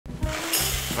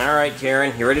Alright,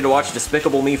 Karen, you ready to watch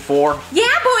Despicable Me 4? Yeah,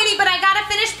 Boydie, but I gotta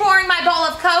finish pouring my bowl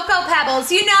of Cocoa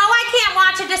Pebbles. You know I can't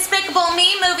watch a Despicable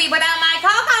Me movie without my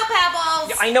Cocoa Pebbles.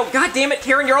 Yeah, I know. God damn it,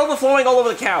 Karen, you're overflowing all over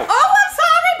the couch. Oh, I'm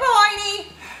sorry, Boydie.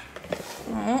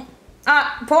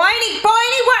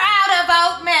 Boydie, we're out of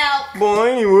oat milk.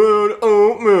 Boydie, we're out of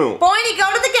oat milk. Boydie, go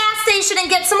to the gas station and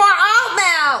get some more oat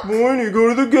milk. Boydie, go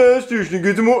to the gas station and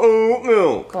get some more oat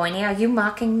milk. Boydie, are you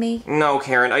mocking me? No,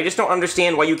 Karen, I just don't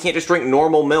understand why you can't just drink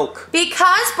normal milk.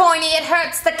 Because, Boydie, it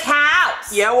hurts the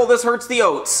cows. Yeah, well, this hurts the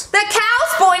oats. The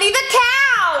cows, Boydie, the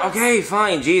cows. Okay,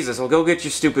 fine, Jesus, I'll go get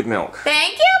your stupid milk.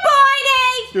 Thank you,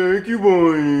 Boydie. Thank you,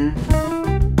 Boydie.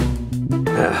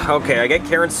 Okay, I get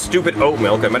Karen's stupid oat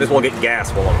milk. I might as well get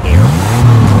gas while I'm here.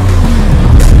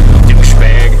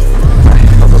 Douchebag.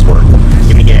 How does this work?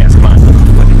 Give me gas, come on.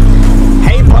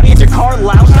 Hey, buddy, is your car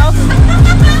loud enough? Oh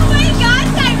my God,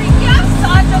 Tyreek, you have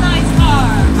such a nice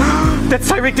car.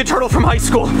 That's Tyreek the Turtle from high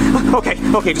school.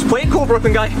 Okay, just play it cool,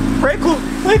 Brooklyn guy. Play it cool.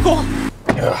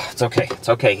 It's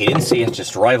okay. He didn't see it.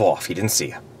 Just drive off. He didn't see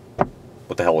you.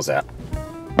 What the hell was that?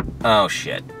 Oh,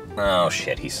 shit,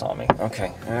 he saw me.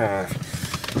 Okay.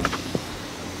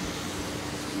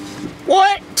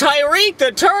 What? Tyreek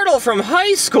the Turtle from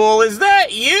high school? Is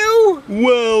that you?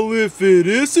 Well, if it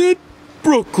isn't,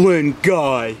 Brooklyn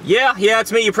guy. Yeah,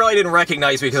 it's me. You probably didn't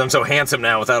recognize me because I'm so handsome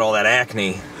now without all that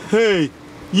acne. Hey,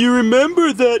 you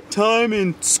remember that time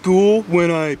in school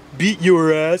when I beat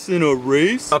your ass in a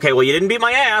race? Okay, well, you didn't beat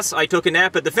my ass. I took a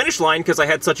nap at the finish line because I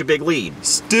had such a big lead.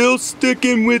 Still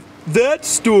sticking with that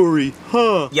story,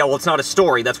 huh? Yeah, well, it's not a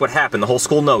story. That's what happened. The whole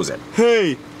school knows it.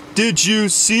 Hey, did you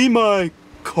see my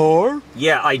car?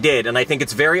 Yeah, I did, and I think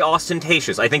it's very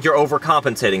ostentatious. I think you're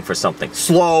overcompensating for something.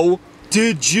 Slow.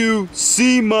 Did you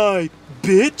see my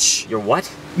bitch? Your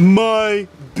what? My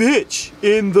bitch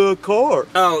in the car.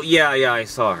 Oh, yeah, I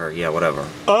saw her. Yeah, whatever.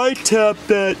 I tap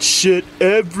that shit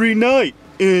every night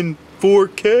in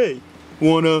 4K.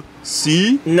 Wanna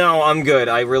see? No, I'm good.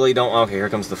 I really don't. Okay, here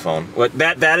comes the phone. What?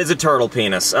 That is a turtle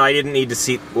penis. I didn't need to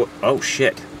see. Oh,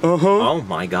 shit. Uh-huh. Oh,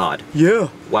 my God. Yeah.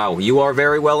 Wow, you are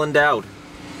very well endowed.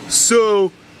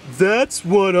 So, that's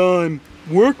what I'm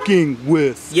working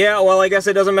with. Yeah, well, I guess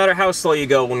it doesn't matter how slow you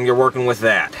go when you're working with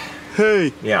that.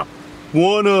 Hey. Yeah.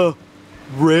 Wanna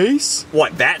race?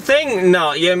 What, that thing?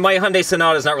 No, yeah, my Hyundai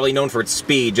Sonata is not really known for its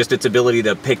speed, just its ability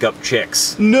to pick up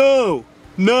chicks. No,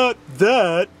 not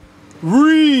that.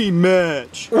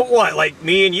 Rematch. What, like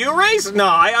me and you race? No,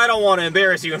 I don't want to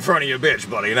embarrass you in front of your bitch,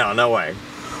 buddy. No way.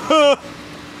 Ha.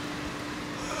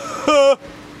 Ha.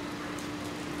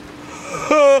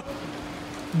 Ha.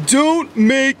 Don't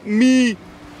make me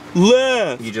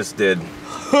laugh. You just did.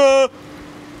 Ha.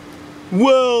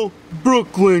 Well,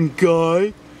 Brooklyn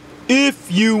guy,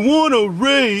 if you want to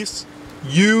race,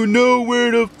 you know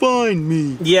where to find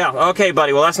me. Yeah, okay,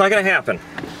 buddy. Well, that's not gonna happen.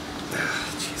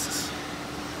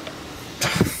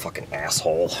 Fucking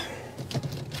asshole.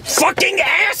 Fucking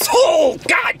asshole!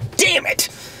 God damn it!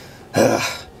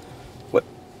 What?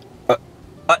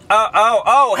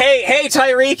 Hey,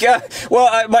 Tyreek.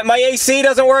 My AC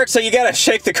doesn't work, so you gotta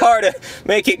shake the car to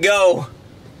make it go.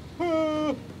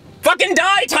 Fucking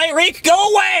die, Tyreek!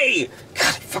 Go away! God,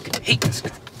 I fucking hate this.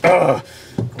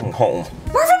 Going home.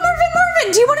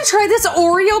 Marvin, do you want to try this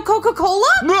Oreo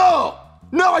Coca-Cola?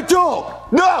 No, I don't!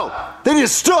 No! They need to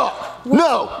stop!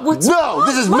 No!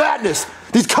 This is madness!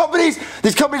 These companies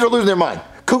are losing their mind.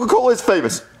 Coca-Cola is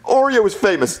famous. Oreo is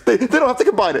famous. They don't have to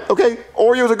combine it, okay?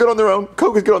 Oreos are good on their own.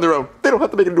 Coke is good on their own. They don't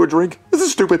have to make it into a drink. This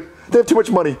is stupid. They have too much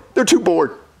money. They're too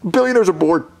bored. Billionaires are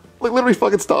bored. Like, literally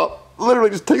fucking stop.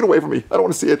 Literally just take it away from me. I don't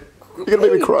want to see it. You're gonna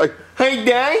make me cry. Hey,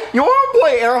 Danny, you want to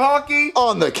play air hockey?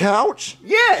 On the couch?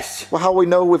 Yes. Well, how will we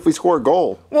know if we score a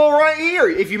goal? Well, right here.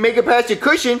 If you make it past the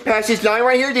cushion, past this line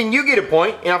right here, then you get a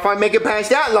point. And if I make it past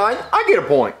that line, I get a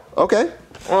point. Okay.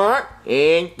 All right,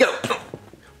 and go.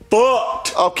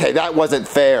 Fucked. Okay, that wasn't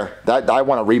fair. I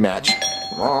want a rematch.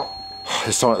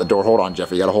 There's someone at the door. Hold on,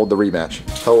 Jeffrey. You gotta hold the rematch.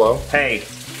 Hello? Hey.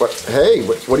 What? Hey,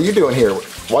 what are you doing here?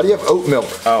 Why do you have oat milk?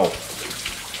 Oh.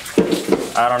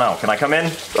 I don't know. Can I come in?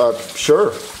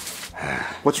 Sure.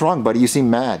 What's wrong, buddy? You seem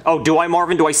mad. Oh, do I,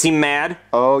 Marvin? Do I seem mad?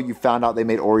 Oh, you found out they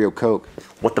made Oreo Coke.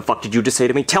 What the fuck did you just say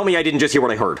to me? Tell me I didn't just hear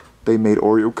what I heard. They made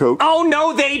Oreo Coke? Oh,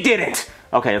 no, they didn't!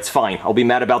 Okay, that's fine. I'll be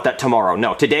mad about that tomorrow.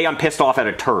 No, today I'm pissed off at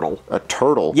a turtle. A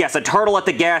turtle? Yes, a turtle at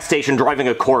the gas station driving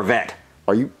a Corvette.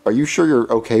 Are you sure you're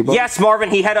okay, buddy? Yes, Marvin,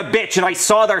 he had a bitch, and I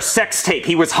saw their sex tape.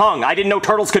 He was hung. I didn't know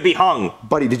turtles could be hung.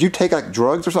 Buddy, did you take like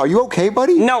drugs or something? Are you okay,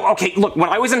 buddy? No, okay, look, when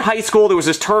I was in high school, there was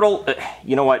this turtle...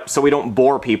 you know what, so we don't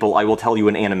bore people, I will tell you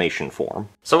in animation form.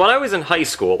 So when I was in high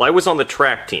school, I was on the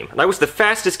track team, and I was the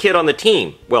fastest kid on the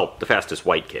team. Well, the fastest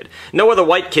white kid. No other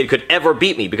white kid could ever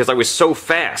beat me because I was so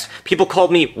fast. People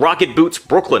called me Rocket Boots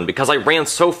Brooklyn because I ran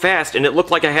so fast and it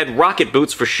looked like I had rocket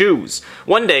boots for shoes.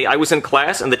 One day, I was in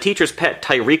class, and the teacher's pet,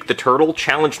 Tyreek the turtle,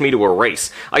 challenged me to a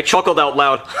race. I chuckled out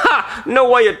loud, "Ha! No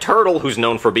way a turtle, who's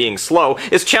known for being slow,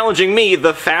 is challenging me,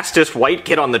 the fastest white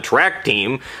kid on the track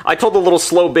team." I told the little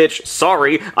slow bitch,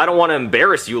 "Sorry, I don't want to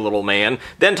embarrass you, little man."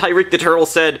 Then Tyreek the turtle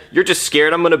said, "You're just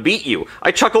scared I'm gonna beat you."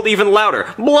 I chuckled even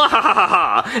louder, "Blah ha ha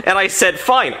ha," and I said,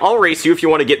 "Fine, I'll race you if you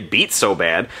want to get beat so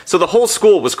bad." So the whole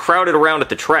school was crowded around at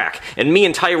the track, and me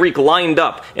and Tyreek lined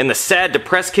up, and the sad,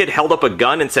 depressed kid held up a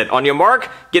gun and said, "On your mark,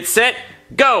 get set,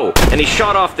 go!" And he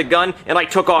shot off the gun, and I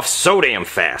took off so damn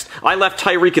fast. I left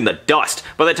Tyreek in the dust.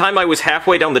 By the time I was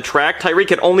halfway down the track, Tyreek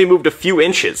had only moved a few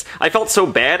inches. I felt so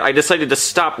bad, I decided to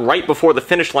stop right before the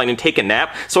finish line and take a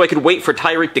nap, so I could wait for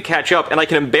Tyreek to catch up, and I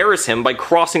can embarrass him by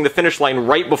crossing the finish line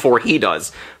right before he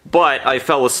does. But I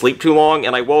fell asleep too long,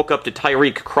 and I woke up to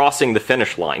Tyreek crossing the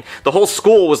finish line. The whole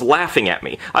school was laughing at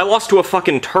me. I lost to a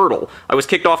fucking turtle. I was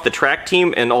kicked off the track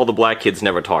team, and all the black kids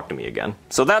never talked to me again.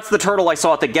 So that's the turtle I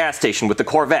saw at the gas station with the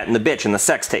Corvette and the bitch and the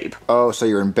sex tape. Oh, so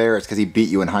you're embarrassed because he beat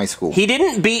you in high school. He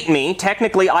didn't beat me.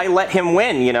 Technically, I let him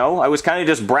win, you know? I was kind of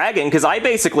just bragging because I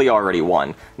basically already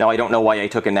won. Now, I don't know why I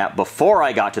took a nap before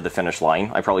I got to the finish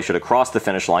line. I probably should have crossed the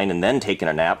finish line and then taken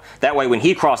a nap. That way, when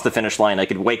he crossed the finish line, I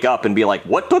could wake up and be like,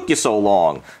 "What took you so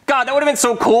long?" God, that would have been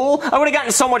so cool. I would have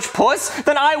gotten so much puss.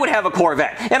 Then I would have a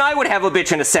Corvette, and I would have a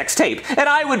bitch and a sex tape, and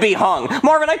I would be hung.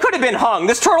 Marvin, I could have been hung.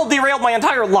 This turtle derailed my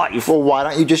entire life. Well, why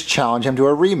don't you just challenge him to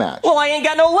a rematch? Well, I ain't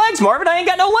got no legs, Marvin. I ain't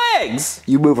got no legs.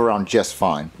 You move around just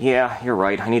fine. Yeah, you're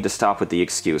right. I need to stop with the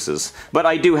excuses. But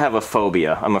I do have a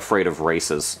phobia. I'm afraid of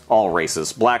races. All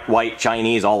races. Black, white,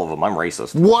 Chinese, all of them. I'm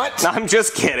racist. What? I'm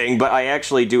just kidding, but I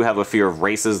actually do have a fear of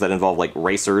races that involve, like,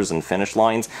 racers and finish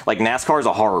lines. Like, NASCAR's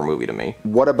a horror movie to me.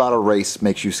 What about a race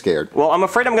makes you scared? Well, I'm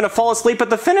afraid I'm gonna fall asleep at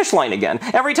the finish line again.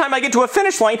 Every time I get to a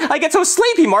finish line, I get so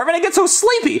sleepy, Marvin. I get so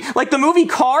sleepy. Like the movie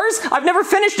Cars, I've never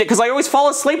finished it because I always fall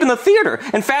asleep in the theater.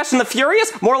 And Fast and the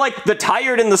Furious, more like the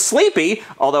tired and the sleepy,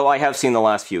 although I have seen the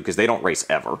last few because they don't race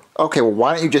ever. Okay, well,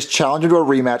 why don't you just challenge him to a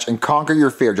rematch and conquer your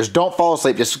fear? Just don't fall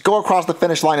asleep. Just go across the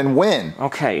finish line and win.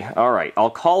 Okay, alright. I'll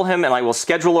call him and I will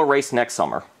schedule a race next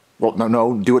summer. Well,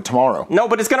 no, do it tomorrow. No,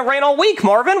 but it's gonna rain all week,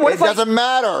 Marvin. What it doesn't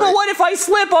matter. But what if I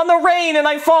slip on the rain and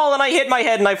I fall and I hit my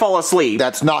head and I fall asleep?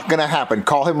 That's not gonna happen.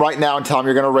 Call him right now and tell him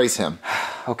you're gonna race him.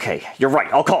 Okay, you're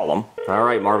right. I'll call him.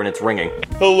 Alright, Marvin, it's ringing.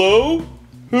 Hello?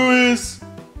 Who is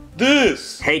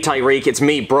this? Hey, Tyreek, it's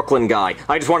me, Brooklyn guy.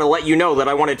 I just want to let you know that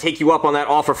I want to take you up on that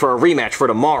offer for a rematch for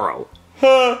tomorrow.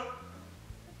 Huh?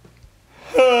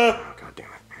 God damn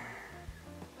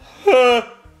it.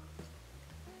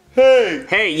 Hey,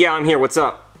 Hey, yeah, I'm here. What's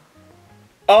up?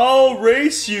 I'll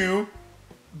race you,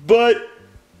 but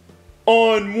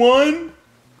on one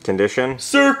Condition?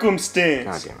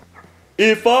 circumstance. God damn it.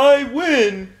 If I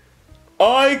win,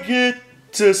 I get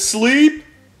to sleep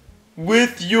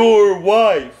with your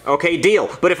wife. Okay, deal.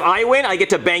 But if I win, I get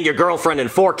to bang your girlfriend in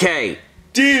 4K.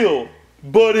 Deal,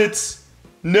 but it's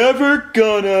never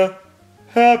gonna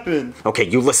happen. Okay,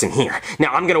 you listen here.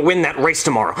 Now, I'm gonna win that race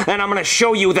tomorrow, and I'm gonna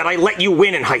show you that I let you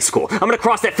win in high school. I'm gonna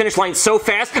cross that finish line so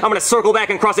fast, I'm gonna circle back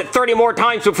and cross it 30 more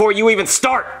times before you even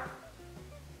start.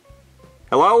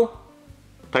 Hello?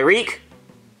 Tyreek?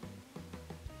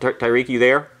 Tyreek, you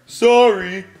there?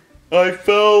 Sorry, I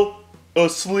fell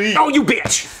asleep. Oh, you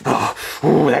bitch! Oh,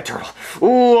 ooh, that turtle.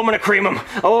 Ooh, I'm gonna cream him.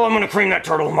 Oh, I'm gonna cream that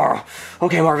turtle tomorrow.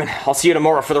 Okay, Marvin, I'll see you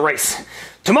tomorrow for the race.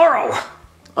 Tomorrow!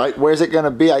 All right, where's it gonna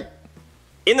be?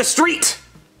 In the street!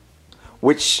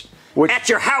 Which? At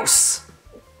your house!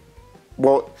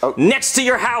 Well, Next to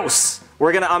your house!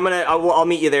 I'll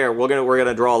meet you there. We're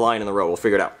gonna draw a line in the road. We'll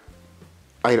figure it out.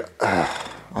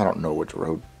 I don't know which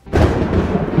road.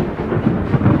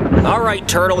 Alright,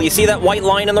 turtle, you see that white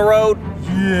line in the road?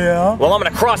 Yeah? Well, I'm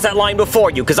gonna cross that line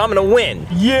before you, because I'm gonna win.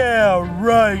 Yeah,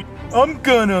 right. I'm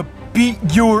gonna beat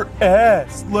your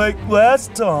ass like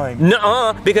last time.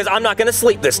 Nuh-uh, because I'm not gonna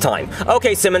sleep this time.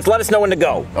 Okay, Simmons, let us know when to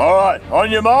go. All right, on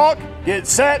your mark, get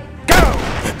set, go!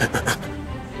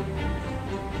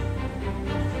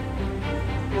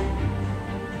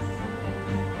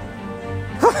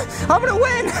 I'm gonna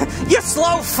win! You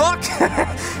slow fuck!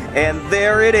 And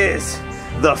there it is.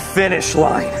 The finish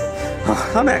line.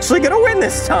 I'm actually gonna win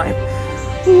this time.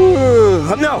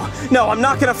 No, I'm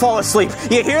not gonna fall asleep.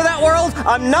 You hear that, world?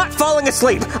 I'm not falling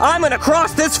asleep. I'm gonna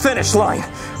cross this finish line.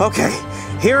 Okay,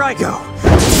 here I go.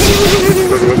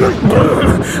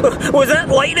 Was that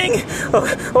lightning?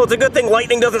 Oh, it's a good thing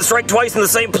lightning doesn't strike twice in the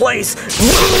same place.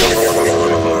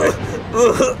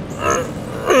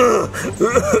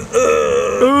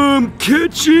 I'm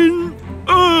catching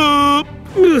up.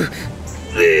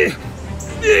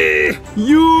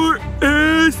 Your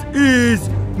ass is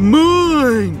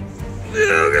mine.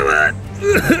 Oh, come on.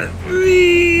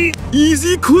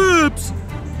 Easy claps,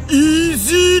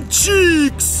 easy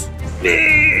cheeks.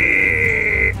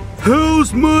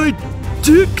 How's my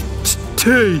dick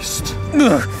taste?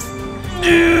 No,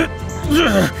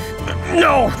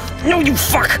 you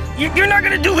fuck. You're not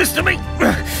gonna do this to me.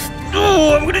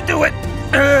 Oh, I'm gonna do it.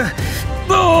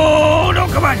 Oh, no,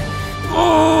 come on.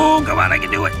 Oh, come on, I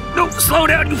can do it. No, slow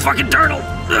down, you fucking turtle.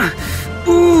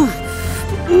 Ooh,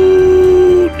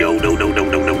 no.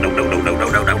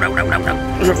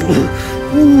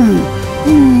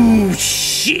 Ooh,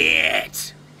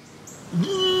 shit.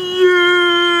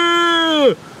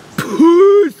 Yeah,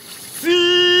 pussy.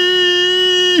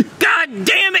 God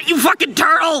damn it, you fucking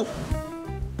turtle.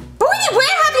 Boy,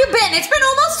 where have you been? It's been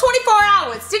almost 24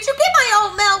 hours. Did you get my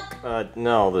oat milk?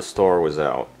 No, the store was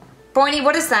out. Boynie,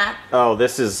 what is that? Oh,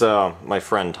 this is, my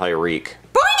friend Tyreek.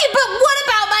 Boynie, but what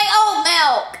about my oat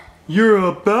milk? You're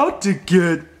about to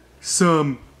get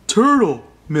some turtle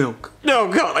milk.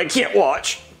 Oh, God, I can't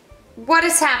watch. What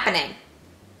is happening?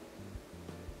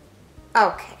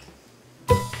 Okay.